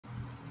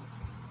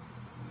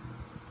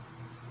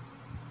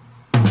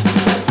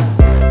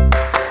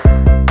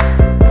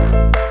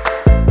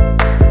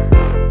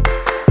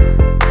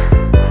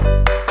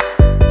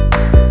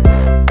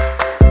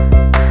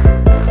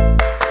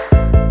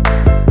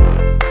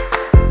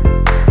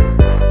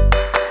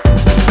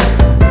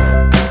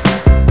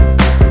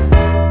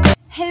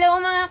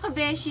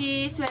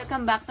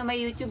welcome back to my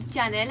YouTube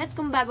channel. At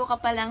kung bago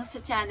ka pa lang sa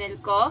channel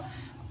ko,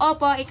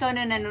 opo, ikaw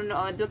na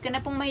nanonood, huwag ka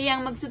na pong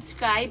mahiyang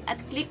mag-subscribe at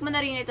click mo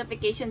na rin yung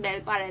notification bell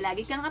para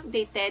lagi kang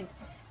updated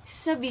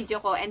sa video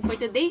ko. And for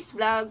today's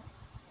vlog,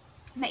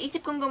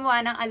 naisip kong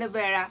gumawa ng aloe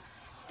vera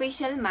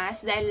facial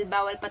mask dahil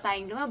bawal pa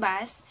tayong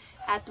lumabas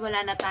at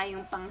wala na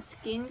tayong pang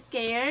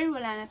skincare,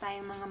 wala na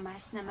tayong mga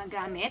mask na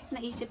magamit.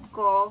 Naisip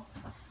ko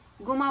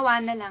gumawa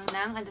na lang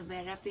ng aloe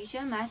vera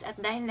facial mask at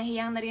dahil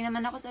nahiyang na rin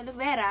naman ako sa aloe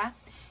vera,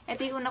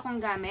 ito yung una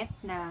kong gamit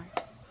na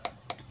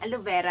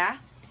aloe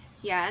vera.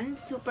 Yan,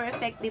 super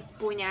effective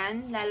po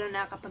niyan, lalo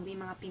na kapag may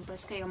mga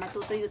pimples kayo,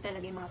 matutuyo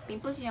talaga yung mga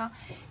pimples nyo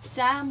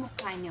sa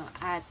mukha nyo.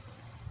 At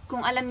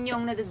kung alam nyo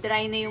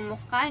nadadry na yung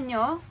mukha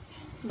nyo,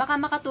 baka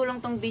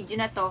makatulong tong video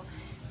na to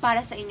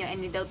para sa inyo.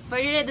 And without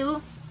further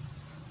ado,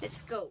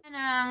 let's go!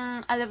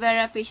 Ng aloe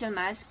vera facial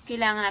mask,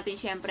 kailangan natin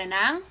syempre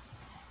ng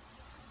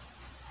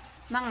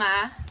mga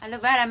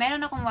aloe vera.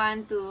 Meron akong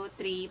 1, 2,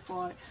 3,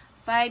 4,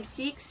 5,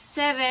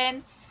 6,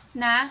 7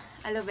 na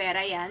aloe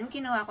vera. Yan,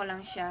 kinuha ko lang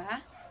siya.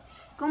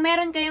 Kung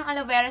meron kayong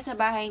aloe vera sa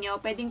bahay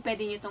nyo,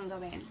 pwedeng-pwede nyo itong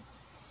gawin.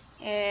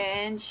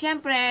 And,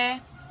 syempre,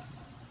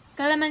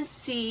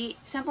 kalamansi,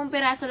 10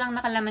 piraso lang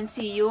na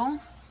kalamansi yung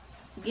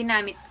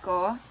ginamit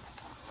ko.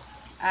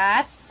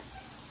 At,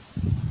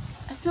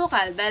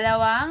 asukal,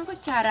 2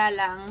 kutsara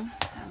lang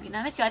ang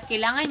ginamit ko. At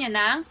kailangan nyo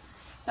ng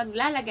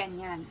paglalagan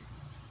yan.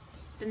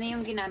 Ito na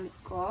yung ginamit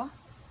ko.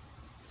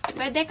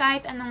 Pwede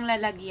kahit anong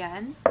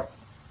lalagyan.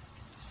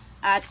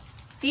 At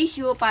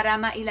tissue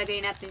para mailagay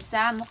natin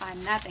sa mukha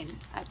natin.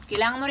 At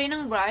kailangan mo rin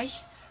ng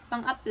brush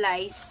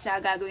pang-apply sa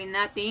gagawin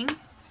nating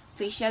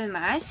facial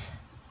mask.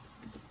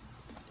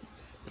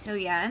 So,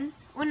 yan.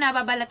 Una,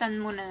 babalatan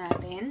muna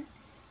natin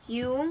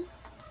yung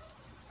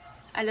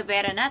aloe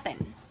vera natin.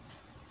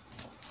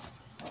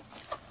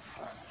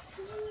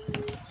 So,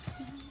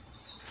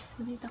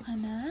 dito ka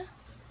na.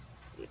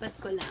 Lipat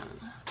ko lang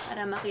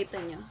para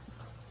makita nyo.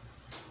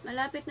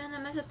 Malapit na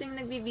naman sa tuwing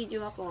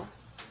nagbibideo ako.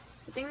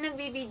 Sa tuwing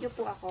nagbibideo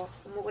po ako,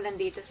 umuulan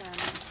dito sa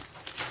amin.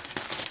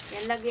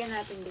 Yan, lagyan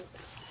natin dito.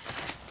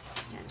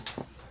 Yan.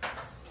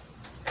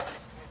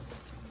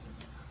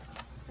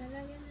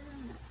 Lalagyan na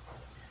lang na.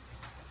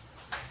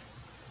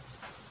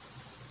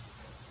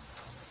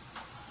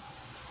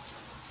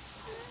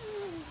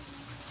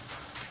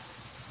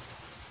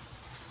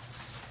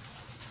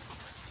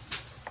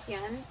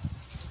 Yan.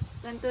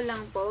 Ganito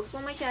lang po. Huwag po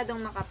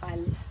masyadong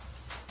makapal.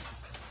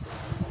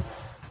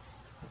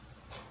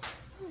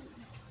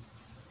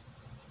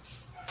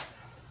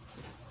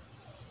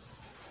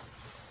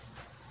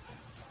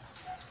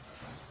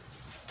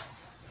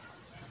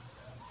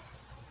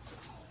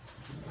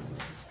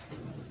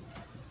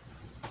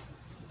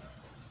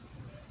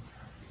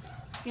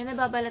 Yan,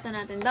 nababalatan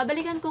natin.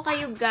 Babalikan ko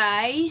kayo,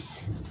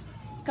 guys,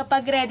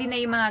 kapag ready na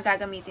yung mga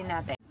gagamitin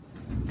natin.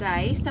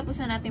 Guys, tapos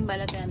na natin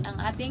balatan ang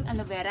ating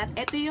aloe vera. At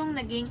ito yung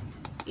naging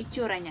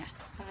itsura niya.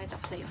 Pakita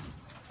ko sa'yo.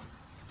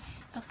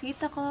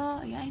 Pakita ko.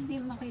 Ayan, hindi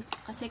makita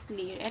kasi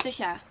clear. Ito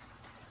siya.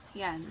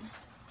 Yan.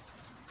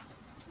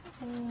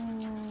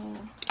 Oh,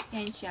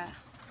 yan siya.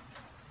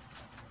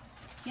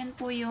 Yan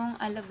po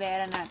yung aloe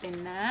vera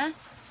natin na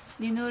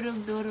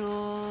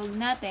dinurog-durog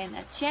natin.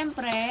 At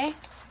syempre,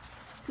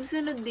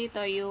 susunod dito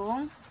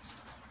yung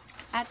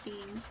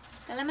ating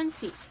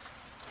kalamansi.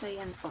 So,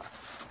 yan po.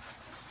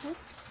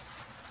 Oops.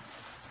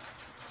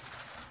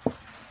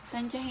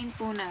 Tansyahin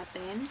po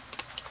natin.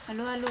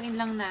 Halu-haluin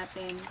lang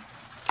natin.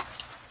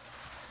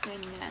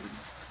 Ganyan.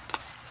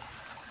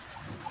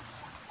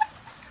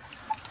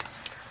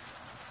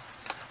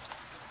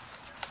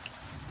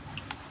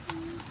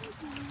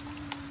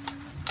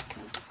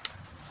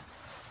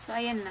 So,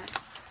 ayan na.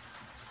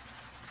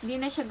 Hindi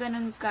na siya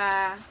ganun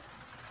ka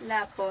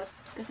lapot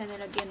kasi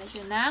nalagyan na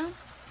siya ng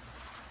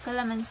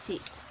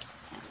kalamansi.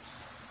 Ayan.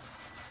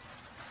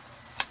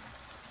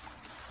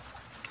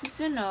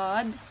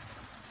 Sunod,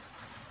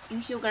 yung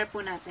sugar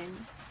po natin.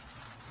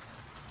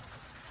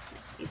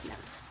 Wait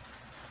lang.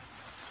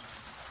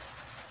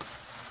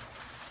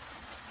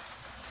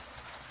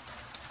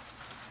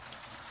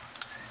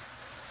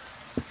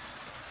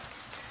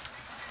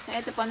 So,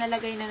 ito po,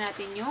 nalagay na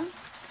natin yung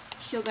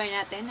sugar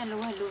natin.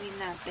 Halu-haluin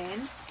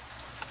natin.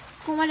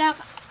 Kung wala,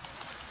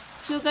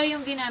 sugar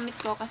yung ginamit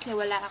ko kasi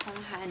wala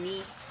akong honey.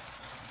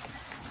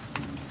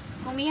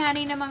 Kung may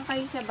honey naman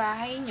kayo sa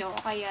bahay nyo o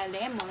kaya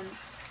lemon,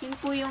 yun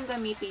po yung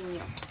gamitin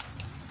nyo.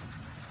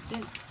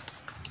 Yun.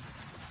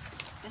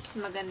 Mas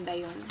maganda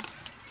yun.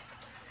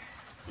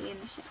 Ayan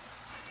na siya.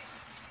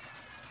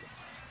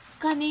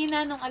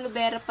 Kanina, nung aloe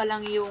vera pa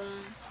lang yung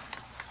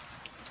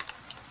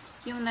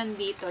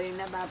nandito, yung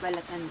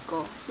nababalatan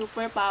ko.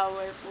 Super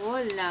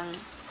powerful lang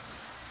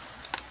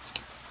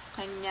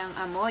kanyang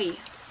amoy.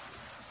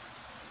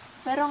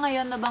 Pero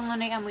ngayon, mabango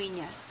na yung amoy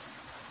niya.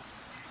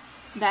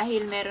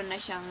 Dahil meron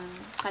na siyang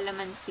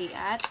kalamansi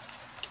at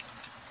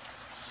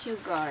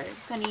sugar.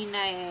 Kanina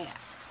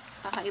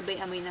kakaiba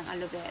yung amoy ng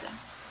aloe vera.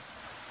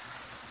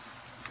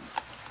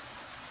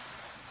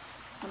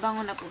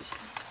 Mabango na po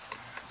siya.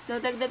 So,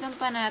 dagdagan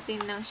pa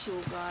natin ng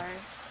sugar.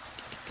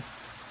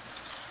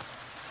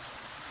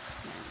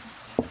 Yan.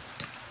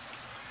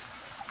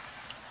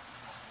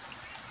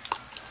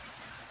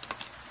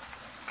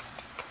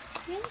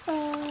 po.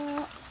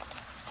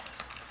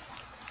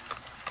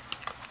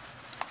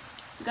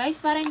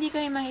 Guys, para hindi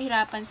kayo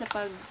mahirapan sa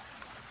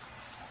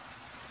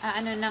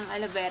ng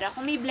aloe vera.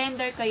 Kung may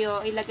blender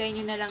kayo, ilagay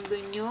nyo na lang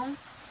dun yung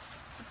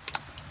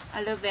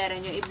aloe vera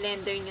nyo.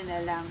 I-blender nyo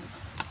na lang.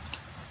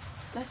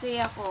 Kasi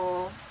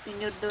ako,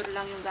 tinurdor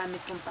lang yung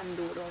gamit kong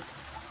pandurog.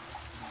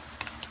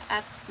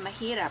 At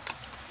mahirap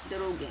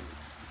durugin.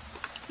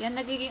 Yan,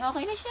 nagiging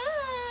okay na siya.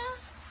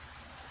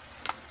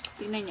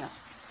 Tingnan nyo.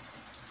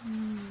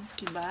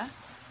 Diba?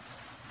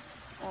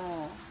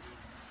 Oh.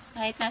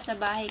 Kahit nasa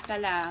bahay ka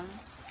lang,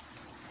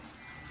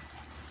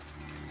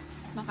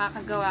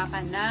 makakagawa ka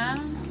ng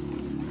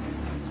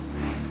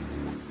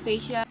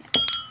facial.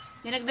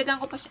 Dinagdagan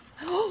ko pa siya.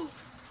 Oh!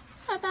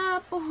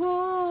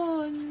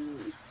 Natapon!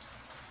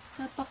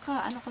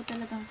 Ano ko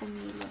talagang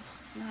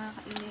kumilos.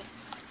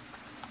 Nakakainis.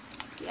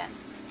 Yan.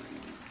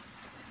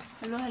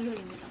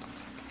 Halo-haloin mo lang.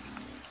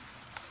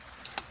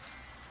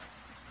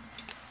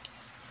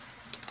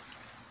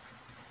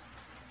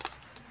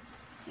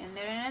 Yan,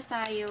 meron na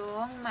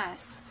tayong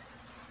mask.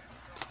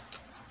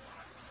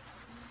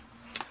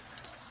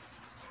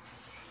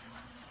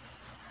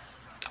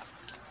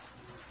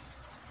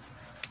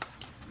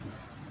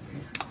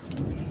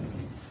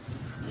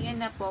 Ayan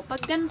na po.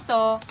 Pag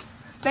ganito,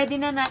 pwede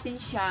na natin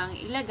siyang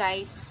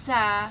ilagay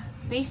sa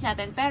face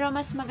natin. Pero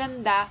mas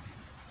maganda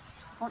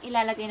kung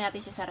ilalagay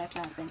natin siya sa ref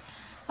natin.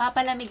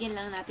 Papalamigin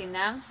lang natin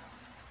ng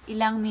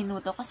ilang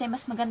minuto. Kasi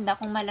mas maganda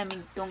kung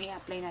malamig itong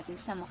i-apply natin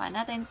sa mukha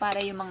natin.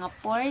 Para yung mga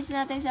pores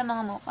natin sa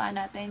mga mukha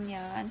natin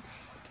yan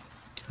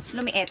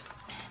lumiit.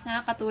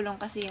 Nakakatulong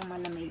kasi yung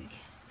malamig.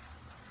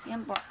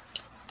 Yan po.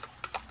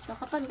 So,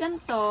 kapag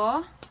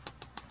ganito,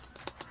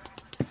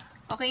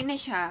 okay na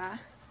siya.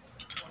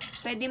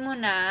 Pwede mo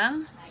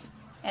nang,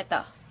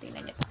 eto,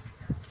 tingnan nyo.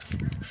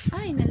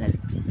 Ay,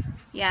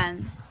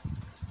 yan.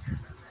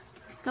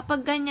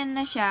 Kapag ganyan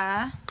na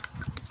siya,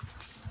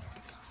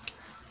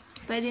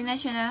 pwede na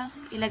siya na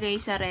ilagay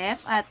sa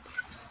ref at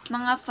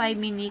mga 5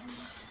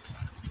 minutes,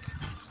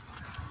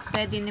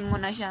 pwede mo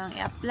na siyang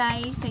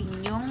i-apply sa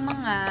inyong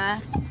mga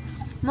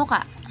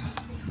muka.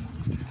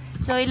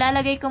 So,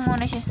 ilalagay ko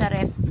muna siya sa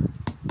ref.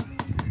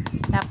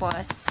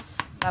 Tapos,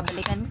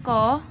 babalikan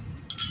ko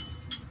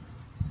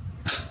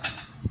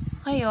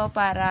kayo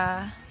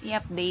para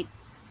i-update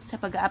sa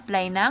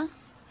pag-a-apply ng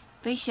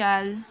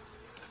facial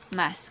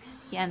mask.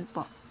 Yan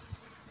po.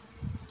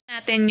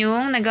 Natin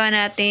yung nagawa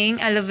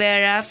nating aloe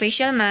vera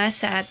facial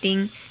mask sa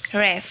ating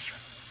ref.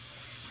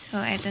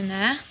 So, eto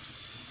na.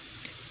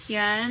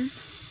 Yan.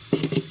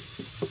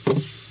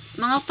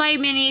 Mga 5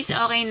 minutes,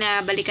 okay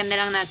na. Balikan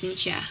na lang natin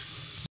siya.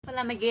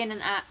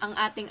 Palamigin ang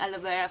ating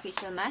aloe vera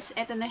facial mask.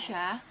 Eto na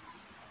siya.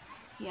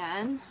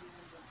 Yan.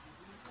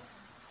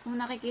 Kung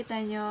nakikita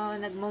nyo,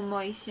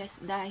 nagmo-moist siya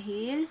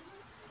dahil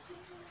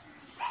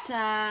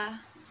sa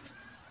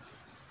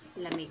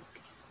lamig.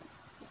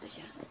 Ito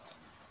siya.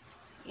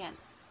 Yan.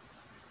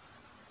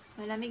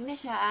 Malamig na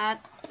siya at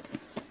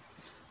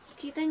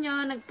kita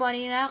nyo,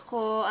 nagponi na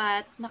ako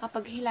at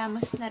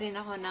nakapaghilamos na rin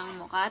ako ng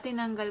mukha.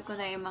 Tinanggal ko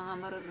na yung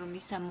mga marurumi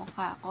sa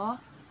mukha ko.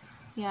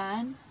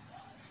 Yan.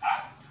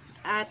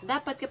 At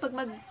dapat kapag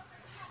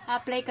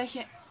mag-apply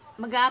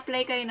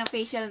kayo ng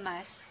facial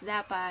mask,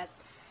 dapat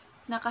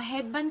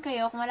naka-headband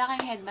kayo. Kung wala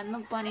kayong headband,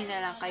 magponi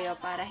na lang kayo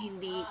para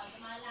hindi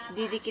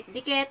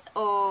didikit-dikit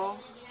o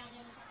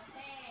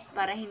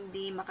para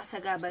hindi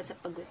makasagabal sa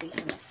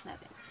pag-facial mask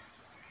natin.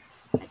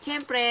 At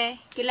syempre,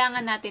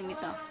 kailangan natin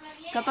ito.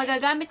 Kapag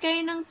gagamit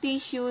kayo ng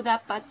tissue,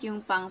 dapat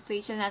yung pang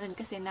facial natin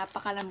kasi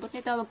napakalambot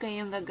nito. Huwag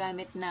kayong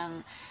gagamit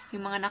ng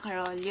yung mga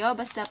nakarolyo.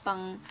 Basta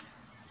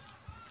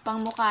pang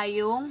mukha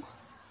yung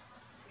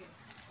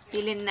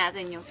pilin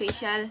natin yung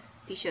facial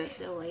tissue.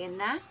 So, ayan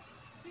na.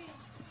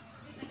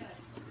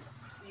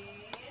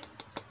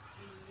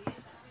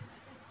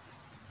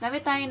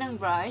 Gamit tayo ng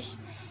brush.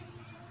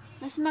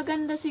 Mas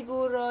maganda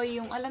siguro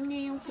yung, alam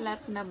niyo yung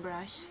flat na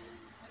brush.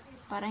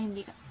 Para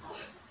hindi ka...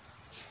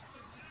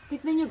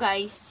 Tignan nyo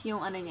guys,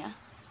 yung ano niya.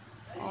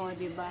 Oh,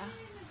 diba?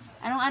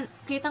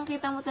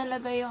 Kitang-kita mo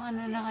talaga yung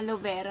ng aloe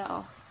vera,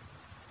 oh.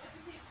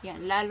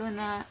 Yan, lalo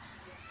na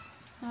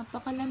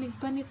napakalamig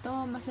pa nito.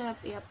 Masarap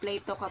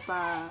i-apply to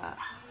kapag...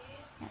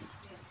 Yan.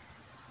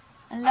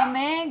 Ang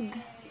lamig!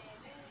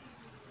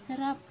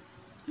 Sarap.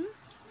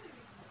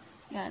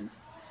 Yan.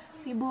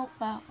 May buhok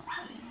pa ako.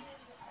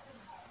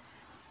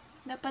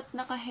 Dapat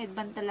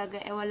naka-headband talaga.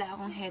 Wala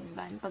akong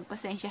headband.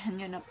 Pagpasensyahan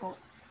nyo na po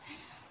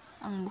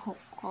ang buhok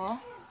ko.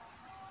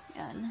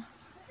 Yan.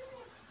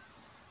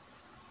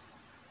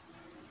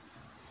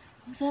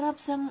 Ang sarap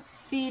sa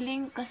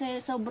feeling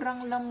kasi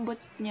sobrang lambot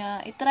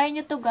niya. I-try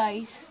nyo to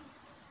guys.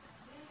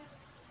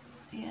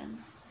 Ayan.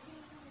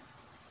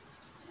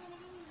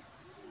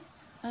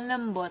 Ang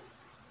lambot.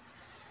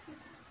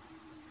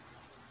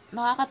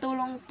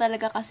 Makakatulong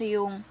talaga kasi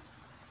yung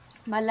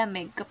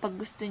malamig kapag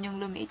gusto nyong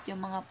lumiit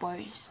yung mga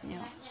pores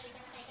nyo.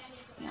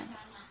 Yan.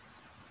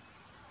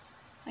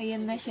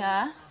 Ayan na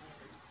siya.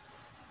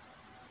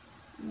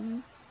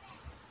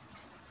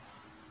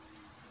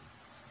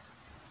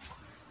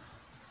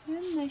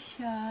 Ayan na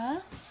siya.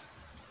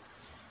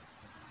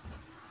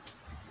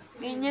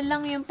 Ganyan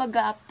lang yung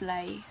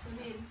pag-a-apply.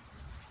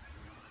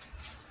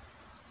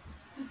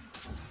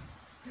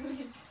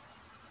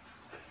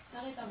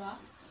 Nakita ba?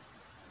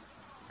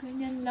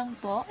 Ganyan lang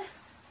po.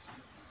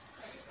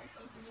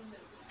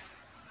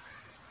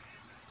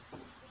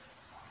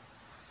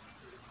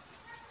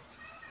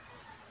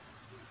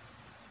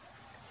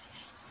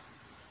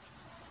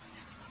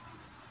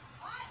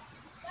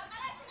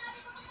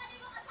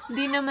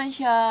 Hindi naman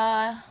siya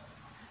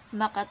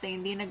makati.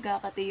 Hindi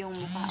nagkakati yung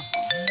mukha ko.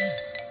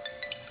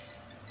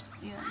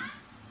 Yan.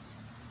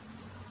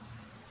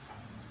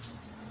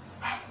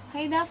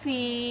 Hi,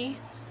 Duffy!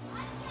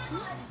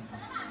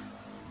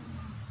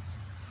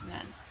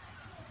 Yan.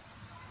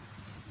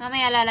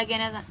 Mamaya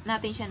lalagyan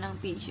natin siya ng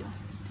tissue.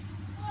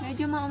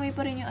 Medyo maamoy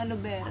pa rin yung aloe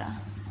vera.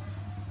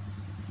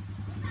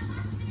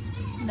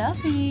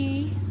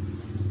 Duffy!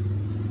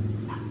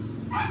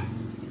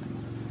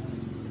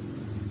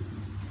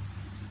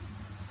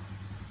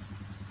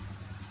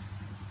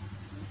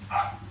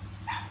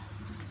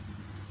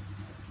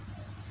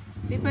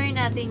 Prepare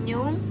natin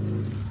yung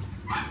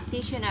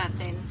tissue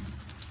natin.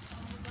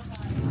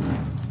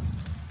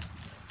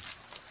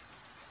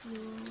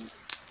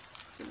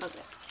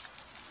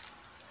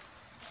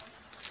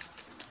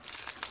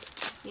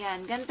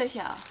 Yan, ganito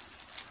siya.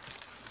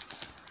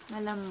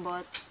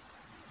 Malambot.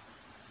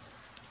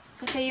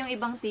 Kasi yung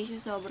ibang tissue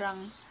sobrang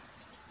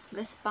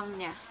gaspang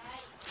niya.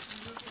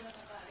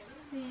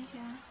 Ayan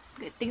siya.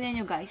 Tingnan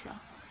nyo guys, oh.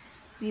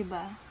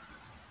 Diba?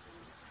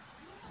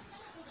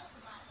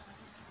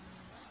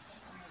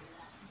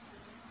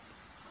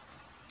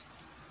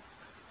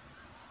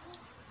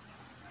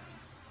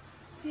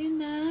 Ayan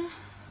na.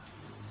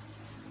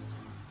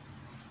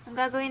 Ang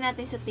gagawin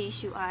natin sa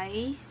tissue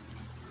ay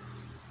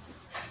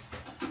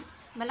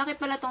malaki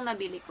pala tong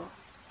nabili ko.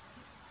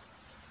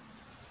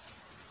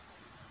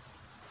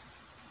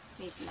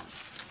 Wait lang.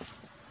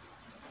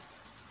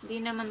 Hindi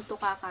naman to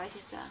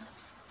kakasya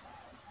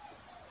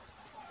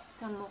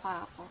sa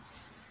mukha ko.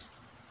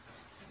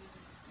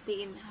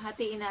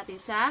 Hatiin natin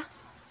sa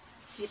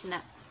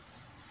gitna.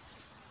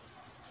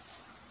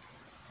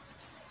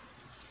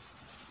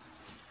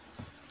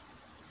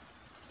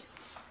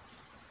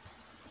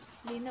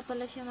 Hindi na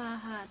pala siya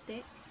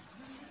mahahati.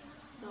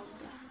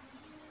 Sobra.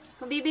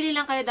 Kung bibili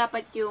lang kayo,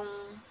 dapat yung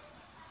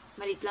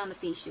maliit lang na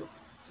tissue.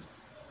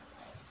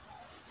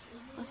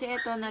 Kasi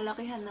ito,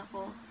 nalakihan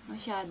ako.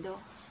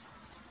 Masyado.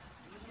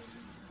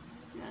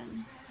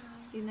 Yan.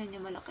 Tingnan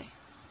niyo, malaki.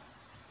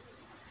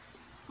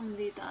 Kung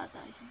dito ata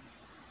siya.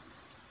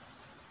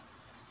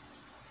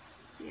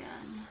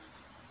 Yan.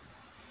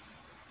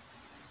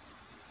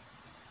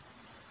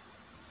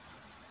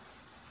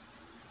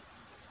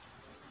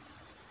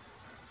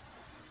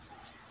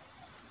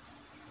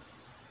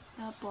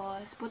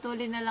 Tapos,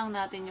 putulin na lang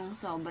natin yung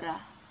sobra.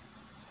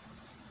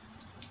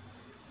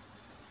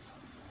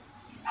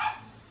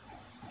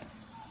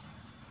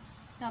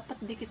 Dapat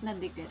dikit na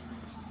dikit.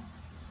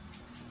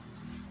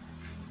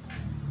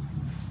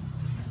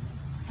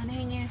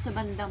 Anuhin nyo yung sa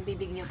bandang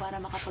bibig nyo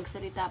para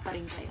makapagsalita pa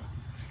rin kayo.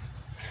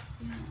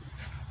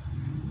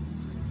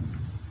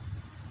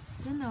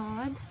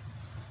 Sunod,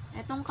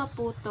 etong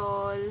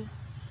kaputol,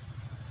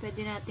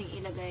 pwede nating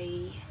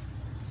ilagay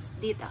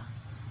dito,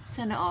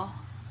 sa noo.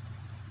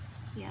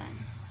 Yan.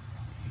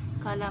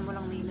 Kala mo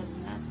lang may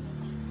lagnat.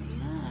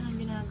 Ayan, anong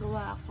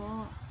ginagawa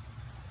ko?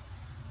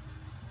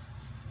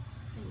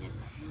 Ganyan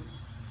lang.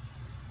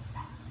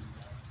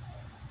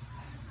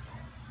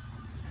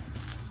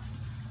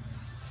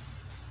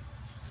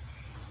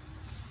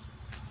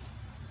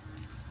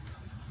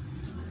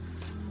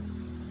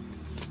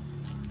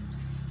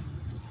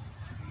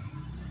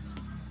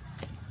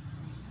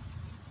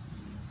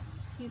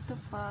 Dito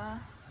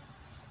pa.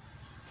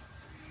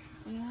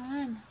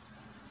 Ayan.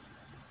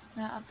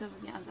 Na-absorb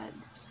niya agad.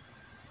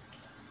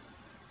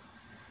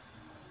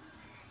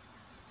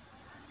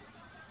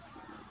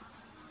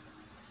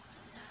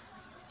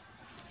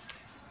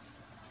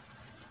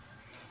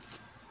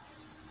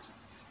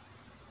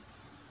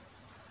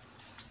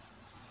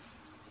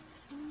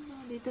 So,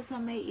 dito sa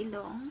may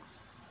ilong.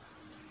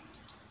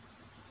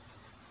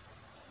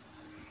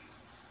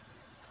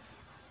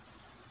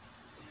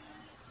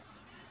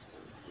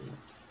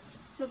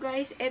 So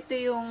guys, ito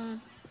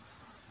yung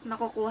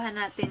makukuha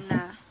natin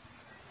na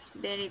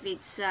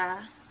benefit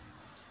sa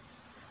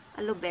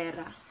aloe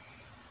vera.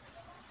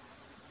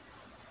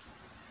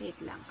 Wait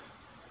lang.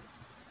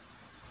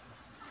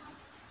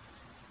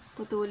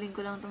 Putulin ko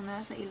lang itong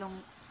nasa ilong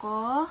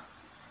ko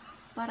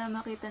para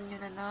makita nyo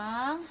na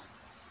ng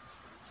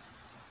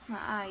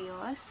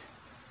maayos.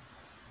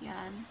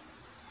 Yan.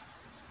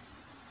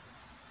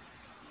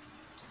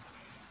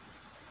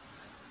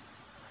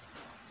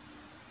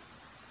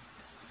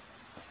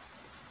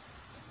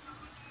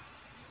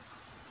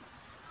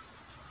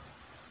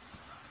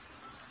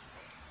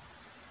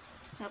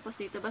 Tapos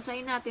dito,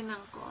 basahin natin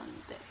ng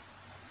konti.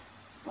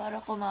 Para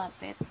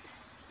kumapit.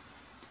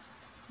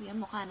 Yan,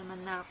 mukha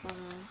naman na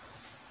akong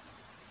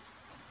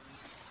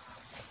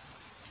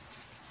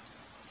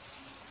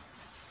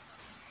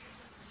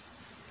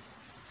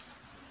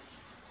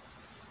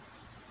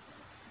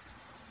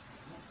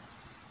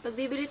Pag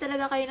bibili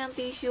talaga kayo ng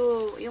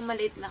tissue, yung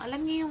maliit lang,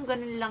 alam niyo yung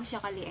ganun lang siya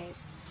kaliit.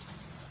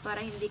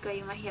 Para hindi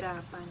kayo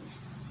mahirapan.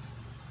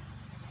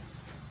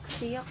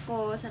 Kasi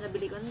ako, sa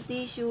nabili ko ng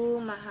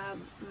tissue,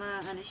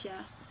 ano siya,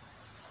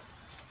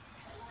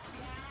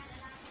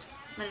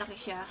 malaki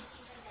siya.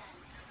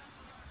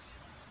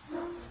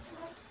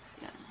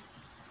 Yan.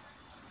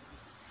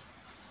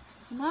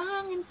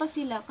 Mahangin pa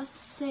sila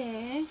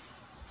kasi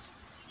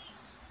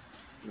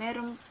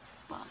meron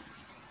pa.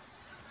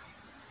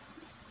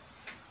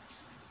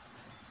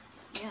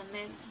 Yan,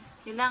 then,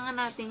 kailangan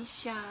natin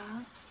siya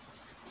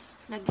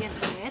lagyan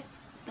ulit.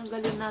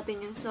 Tanggalin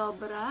natin yung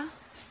sobra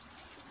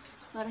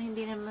para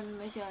hindi naman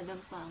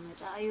masyadong pangit.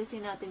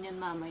 Ayusin natin yan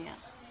mamaya.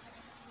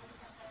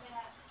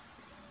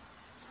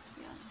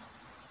 Yan.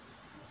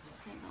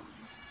 Ano.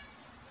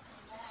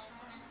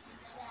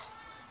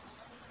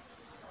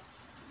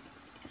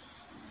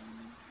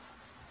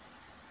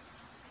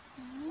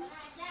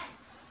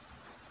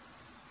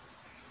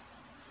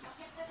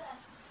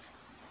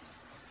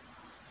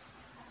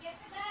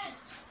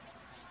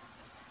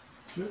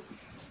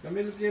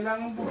 Camille,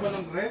 kailangan po ba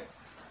ng rep?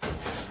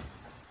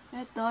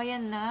 Ito,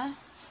 yan na.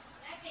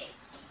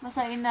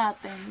 Masain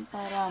natin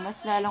para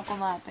mas lalong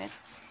kumapit.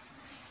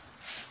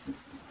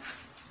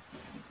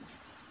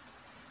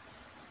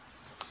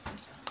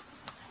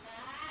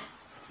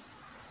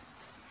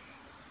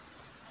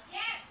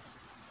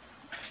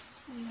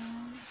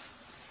 Ayan.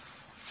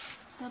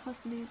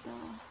 Tapos dito.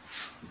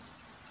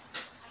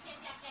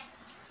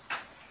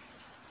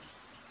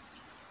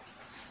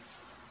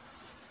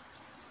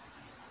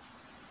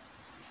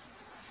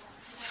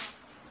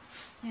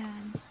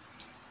 Yan.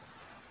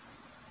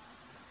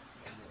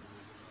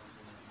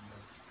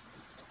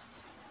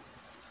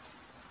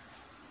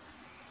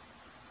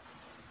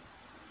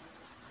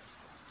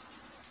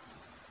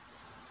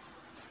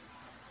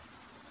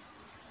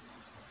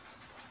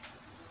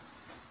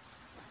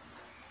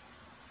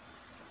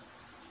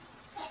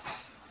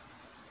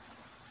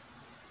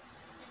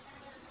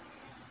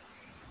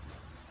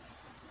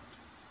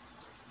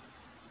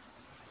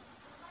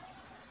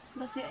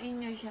 Basahin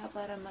nyo siya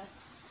para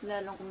mas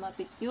lalong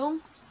kumapit yung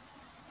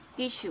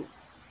tissue.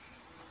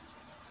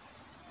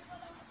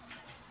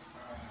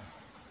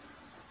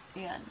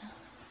 Ayan.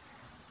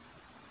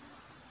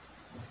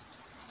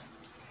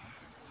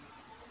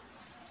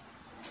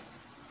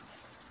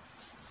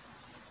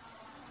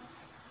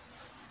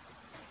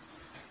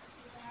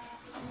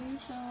 Ayan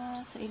siya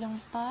sa ilang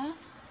pa.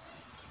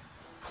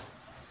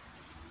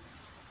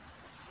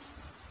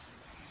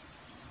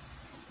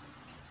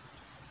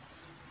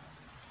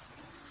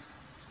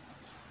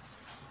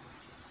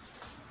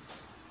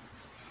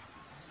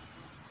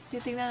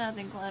 Titignan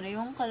natin kung ano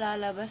yung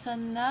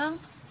kalalabasan ng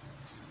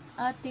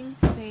ating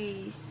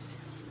face.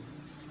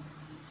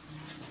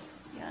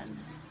 Yan.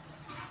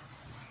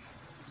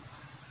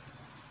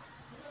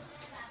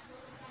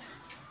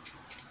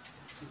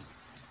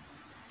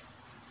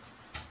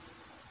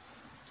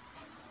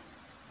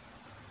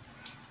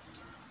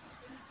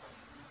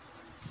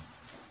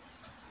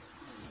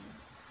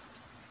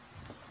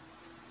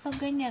 Pag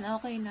ganyan,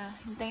 okay na.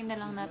 Hintayin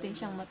na lang natin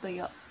siyang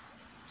matuyo.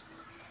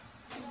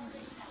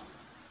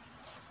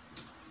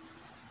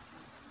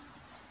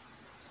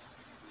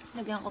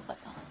 Lagyan ko pa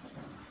to.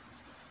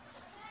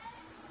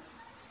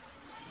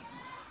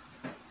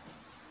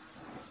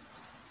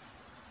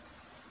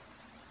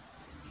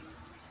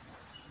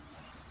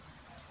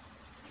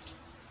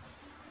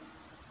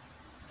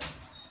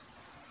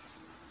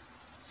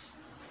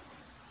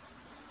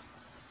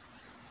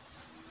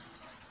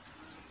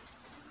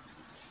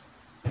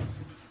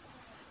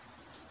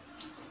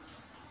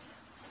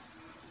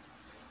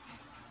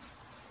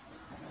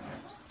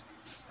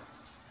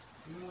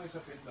 Yung may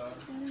sakit daw.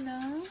 Yun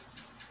lang.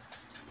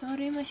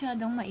 Sorry,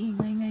 masyadong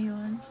maingay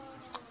ngayon.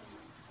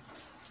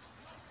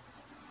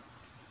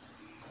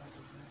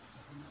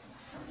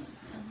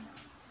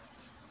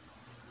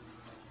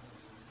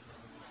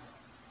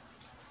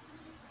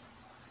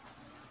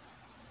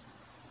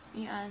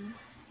 Yan.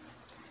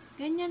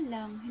 Ganyan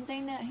lang.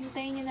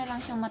 Hintayin nyo na lang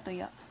siyang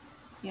matuyo.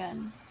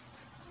 Yan.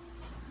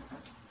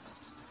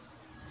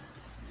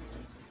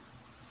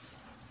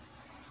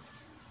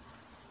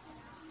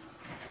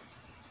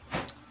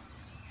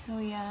 So,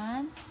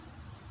 yan.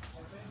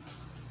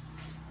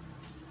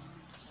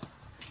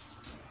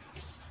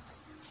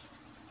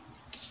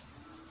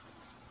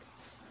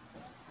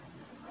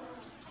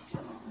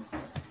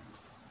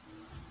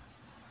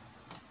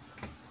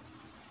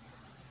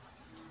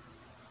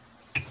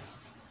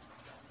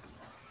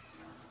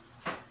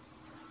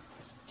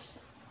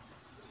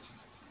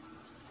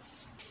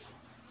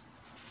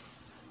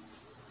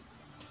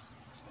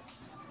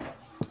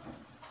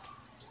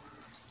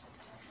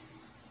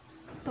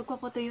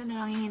 Pagpapatuyo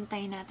na lang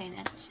hihintayin natin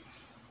at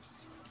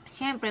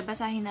syempre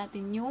basahin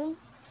natin yung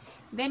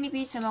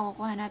benefits na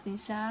makukuha natin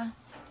sa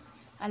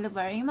aloe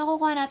vera. Yung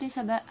makukuha natin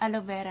sa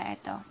aloe vera,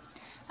 ito.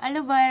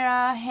 Aloe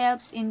vera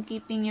helps in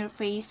keeping your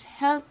face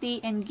healthy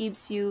and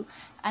gives you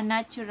a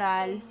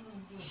natural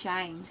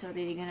shine. So,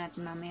 titigan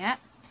natin mamaya.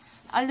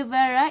 Aloe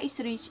vera is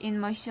rich in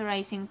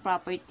moisturizing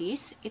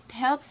properties. It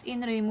helps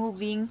in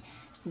removing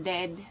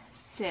dead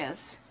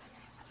cells.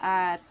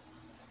 At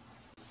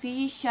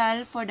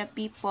beneficial for the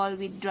people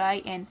with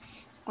dry and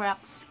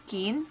cracked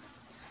skin.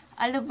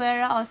 Aloe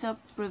vera also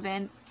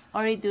prevent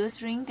or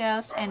reduce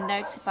wrinkles and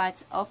dark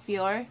spots of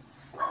your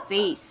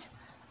face.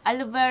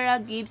 Aloe vera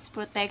gives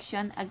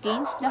protection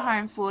against the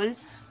harmful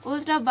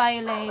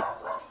ultraviolet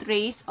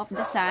rays of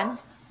the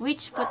sun,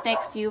 which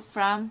protects you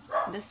from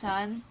the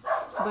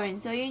sunburn.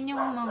 So, yun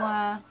yung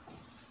mga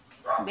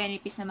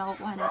benefits na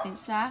makukuha natin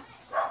sa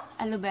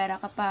aloe vera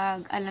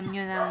kapag alam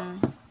nyo ng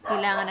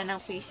kailangan na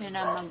ng face nyo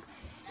na mag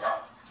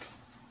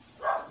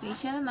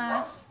facial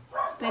mask.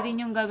 Pwede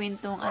nyong gawin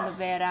tong aloe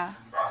vera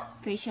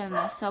facial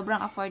mask.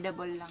 Sobrang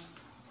affordable lang.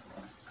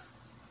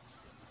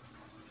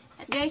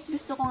 At guys,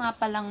 gusto ko nga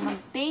palang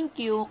mag-thank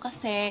you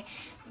kasi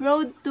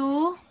road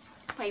to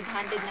 500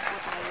 na po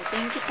tayo.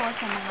 Thank you po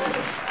sa mga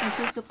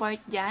nagsusupport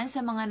dyan,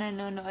 sa mga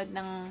nanonood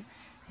ng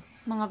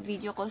mga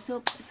video ko.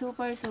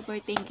 Super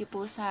thank you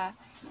po sa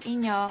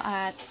inyo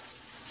at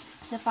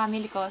sa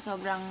family ko.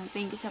 Sobrang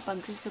thank you sa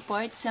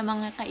pag-support. Sa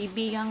mga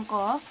kaibigan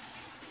ko,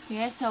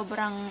 yes,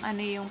 sobrang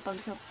yung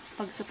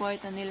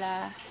pag-support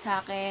nila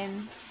sa akin.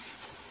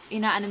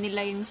 Inaano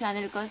nila yung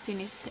channel ko,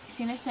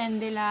 sinesend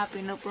nila,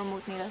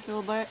 pinopromote nila.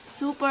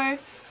 Super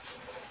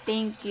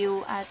thank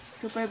you at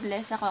super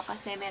blessed ako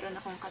kasi meron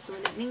akong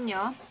katulad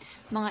ninyo.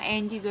 Mga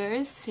NG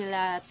girls,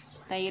 sila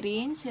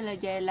Tyrene, sila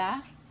Jella,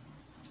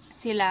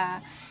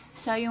 sila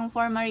sa yung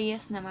 4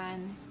 Marias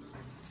naman,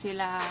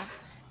 sila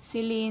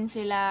Celine,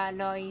 sila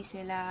Loy,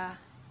 sila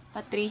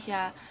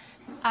Patricia,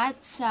 at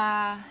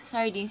sa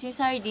Sardines. Yung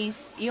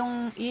Sardines,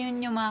 yun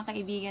yung mga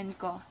kaibigan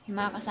ko, yung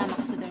mga kasama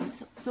ko sa dorm.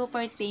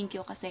 Super thank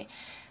you kasi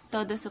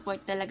todo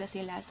support talaga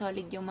sila.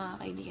 Solid yung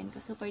mga kaibigan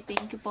ko. Super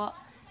thank you po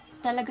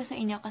talaga sa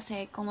inyo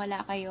kasi kung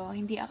wala kayo,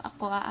 hindi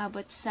ako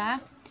aabot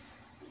sa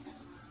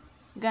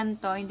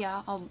ganto. Hindi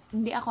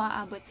ako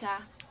aabot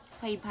sa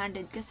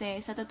 500 kasi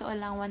sa totoo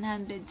lang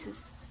 100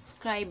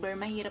 subscriber,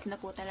 mahirap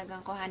na po talagang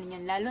kuhanin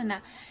yan. Lalo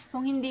na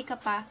kung hindi ka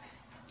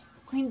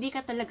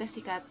talaga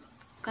sikat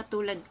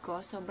katulad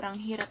ko, sobrang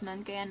hirap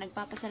nun. Kaya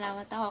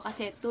nagpapasalamat ako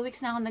kasi 2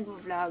 weeks na ako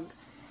nag-vlog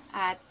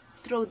at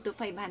road to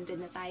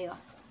 500 na tayo.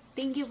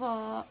 Thank you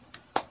po!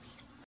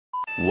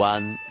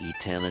 One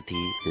eternity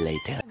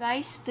later.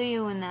 Guys,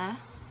 tuyo na.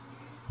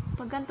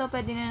 Pag ganito,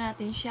 pwede na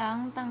natin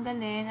siyang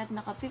tanggalin at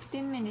naka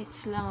 15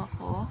 minutes lang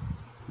ako.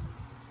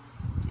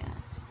 Yan.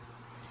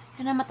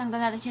 Yan na, matanggal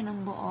natin siya ng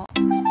buo.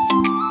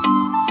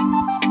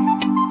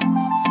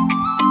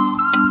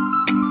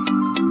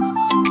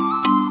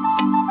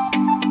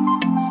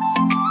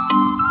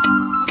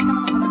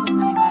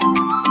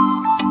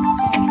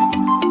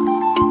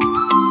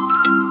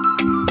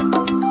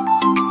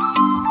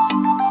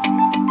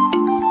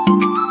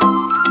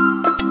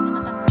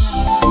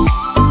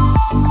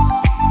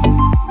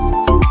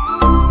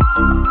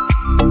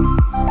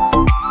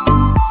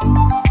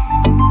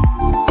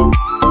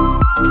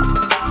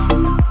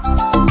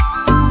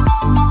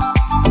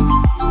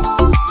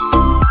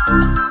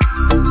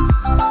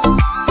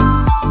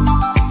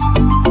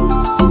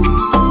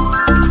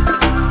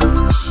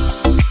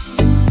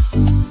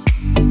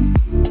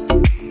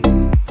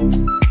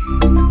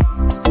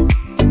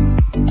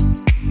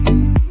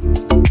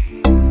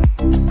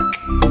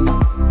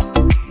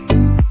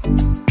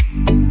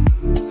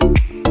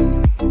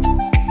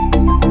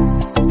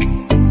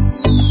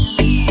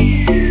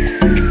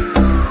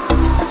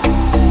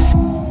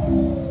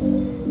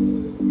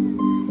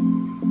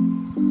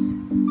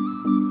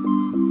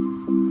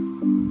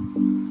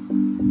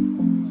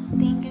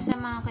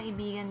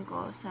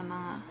 Sa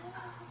mga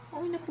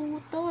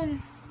naputol.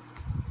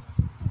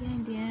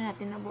 Yan, hindi na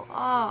natin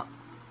nabuo.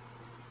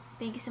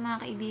 Thank you sa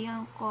mga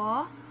kaibigan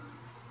ko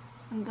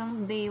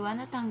hanggang day 1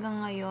 at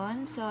hanggang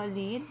ngayon,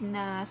 solid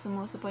na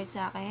sumusupport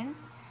sa akin,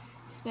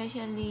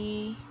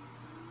 especially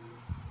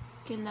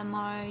kila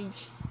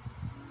Marge,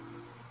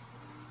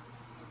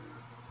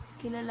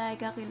 kila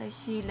Laika, kila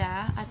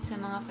Sheila, at sa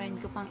mga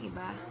friend ko pang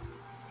iba.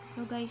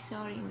 So guys,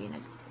 sorry, hindi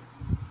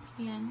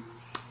yan,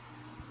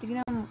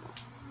 tignan mo po.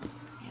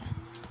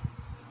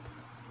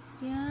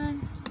 Yan.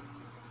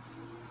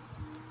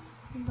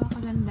 Diba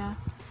kaganda?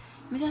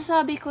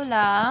 Masasabi ko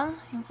lang,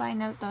 yung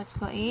final thoughts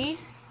ko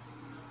is,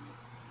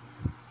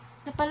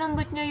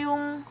 napalambot nyo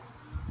yung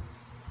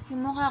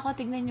mukha ko.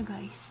 Tignan nyo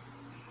guys.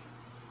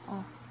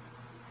 Oh.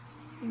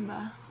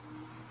 Diba?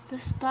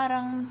 Tapos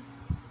parang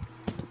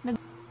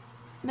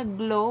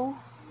nag-glow.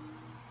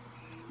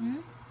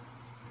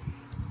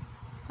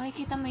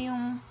 Makikita mo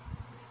yung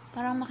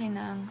parang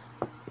makinang.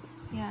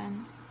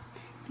 Yan.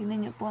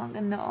 Tignan nyo po, ang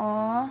ganda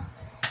oh.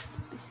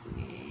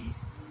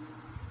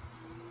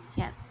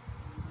 Yan.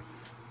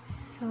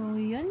 So,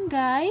 yun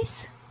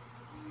guys.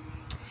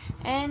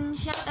 And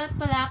shout out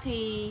pala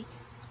kay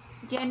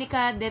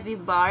Jenica Devi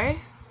Bar.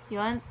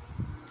 Yun.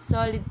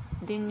 Solid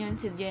din yun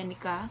si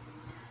Jenica.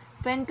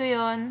 Friend ko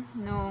yun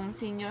nung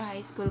senior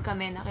high school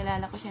kami.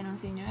 Nakilala ko siya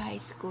nung senior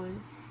high school.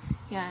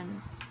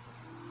 Yan.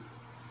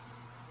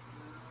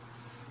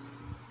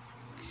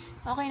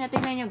 Okay,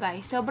 natignan nyo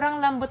guys.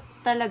 Sobrang lambot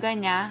talaga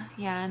niya.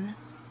 Yan.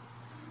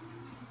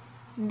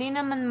 Hindi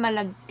naman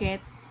malagkit.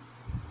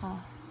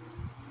 Oh.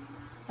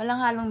 Walang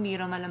halong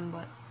biro,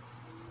 malambot.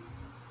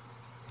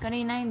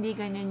 Kanina hindi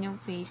ganyan yung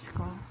face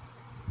ko.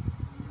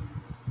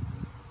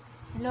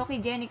 Hello kay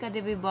Jenica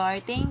de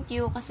Vivar. Thank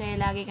you kasi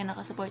lagi ka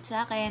nakasupport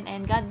sa akin.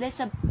 And God bless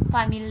sa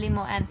family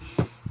mo and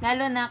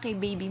lalo na kay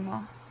baby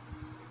mo.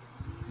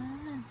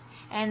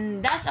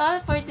 And that's all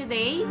for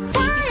today.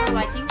 Thank you for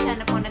watching.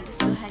 Sana po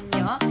nagustuhan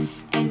nyo.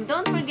 And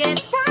don't forget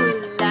to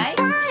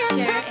like,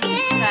 share, and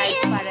subscribe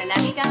para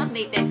lagi kang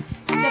updated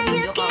sa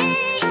video ko.